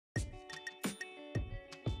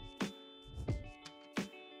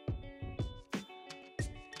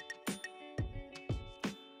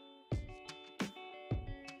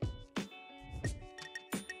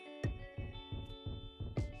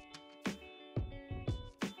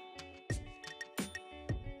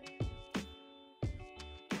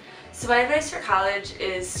So my advice for college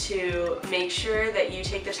is to make sure that you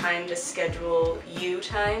take the time to schedule you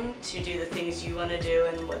time to do the things you want to do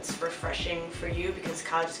and what's refreshing for you, because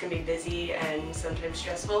college is going to be busy and sometimes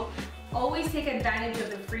stressful. Always take advantage of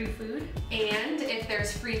the free food. And if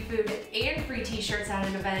there's free food and free t-shirts at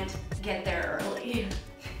an event, get there early.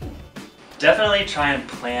 Definitely try and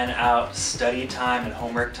plan out study time and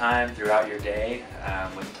homework time throughout your day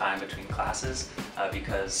with time between classes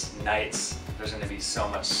because nights there's going to be so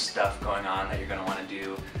much stuff going on that you're going to want to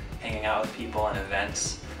do, hanging out with people and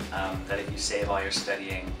events, that if you save all your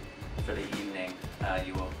studying for the evening,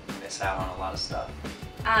 you will miss out on a lot of stuff.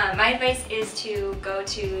 My advice is to go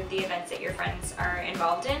to the events that your friends are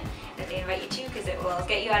involved in, that they invite you to, because it will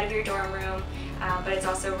get you out of your dorm room, but it's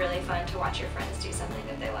also really fun to watch your friends do something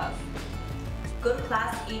that they love. Go to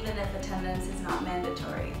class even if attendance is not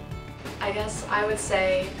mandatory. I guess I would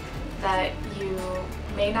say that you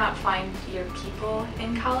may not find your people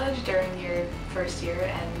in college during your first year,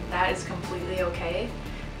 and that is completely okay.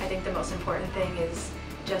 I think the most important thing is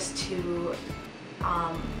just to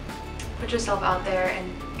put yourself out there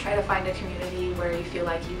and try to find a community where you feel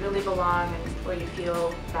like you really belong and where you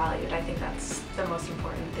feel valued. I think that's the most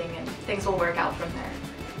important thing, and things will work out from there.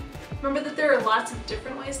 Remember that there are lots of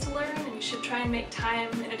different ways to learn, and you should try and make time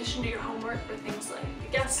in addition to your homework for things like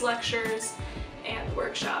the guest lectures and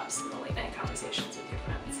workshops and the late night conversations with your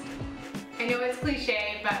friends. I know it's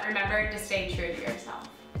cliche, but remember to stay true to yourself.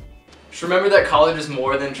 Just remember that college is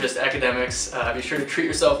more than just academics. Be sure to treat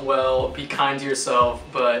yourself well, be kind to yourself,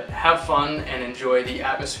 but have fun and enjoy the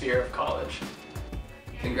atmosphere of college.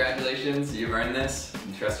 Congratulations, you've earned this,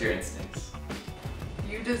 and trust your instincts.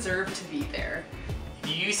 You deserve to be there.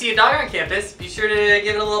 If you see a dog on campus, be sure to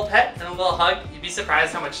give it a little pet and a little hug. You'd be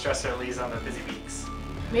surprised how much stress it relieves on the busy weeks.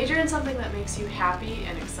 Major in something that makes you happy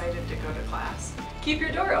and excited to go to class. Keep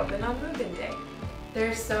your door open on move-in day.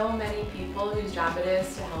 There's so many people whose job it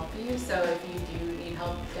is to help you, so if you do need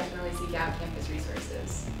help, definitely seek out campus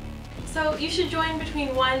resources. So you should join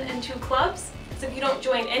between 1 and 2 clubs. So if you don't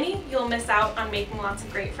join any, you'll miss out on making lots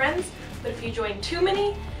of great friends. But if you join too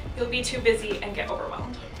many, you'll be too busy and get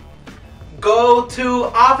overwhelmed. Go to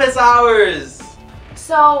office hours!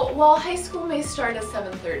 So, while high school may start at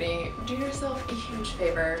 7:30, do yourself a huge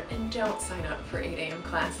favor and don't sign up for 8 a.m.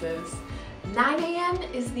 classes. 9 a.m.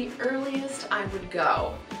 is the earliest I would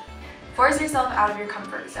go. Force yourself out of your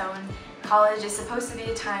comfort zone. College is supposed to be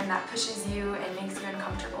a time that pushes you and makes you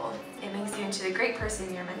uncomfortable. It makes you into the great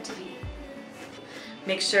person you're meant to be.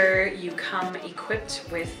 Make sure you come equipped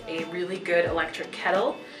with a really good electric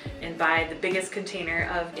kettle and buy the biggest container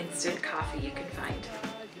of instant coffee you can find.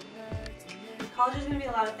 College is going to be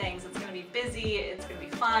a lot of things. It's going to be busy, it's going to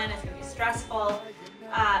be fun, it's going to be stressful,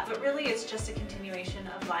 but really it's just a continuation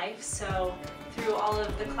of life. So through all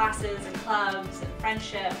of the classes and clubs and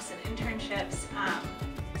friendships and internships,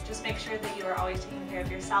 just make sure that you are always taking care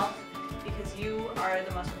of yourself, because you are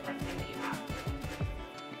the most important thing that you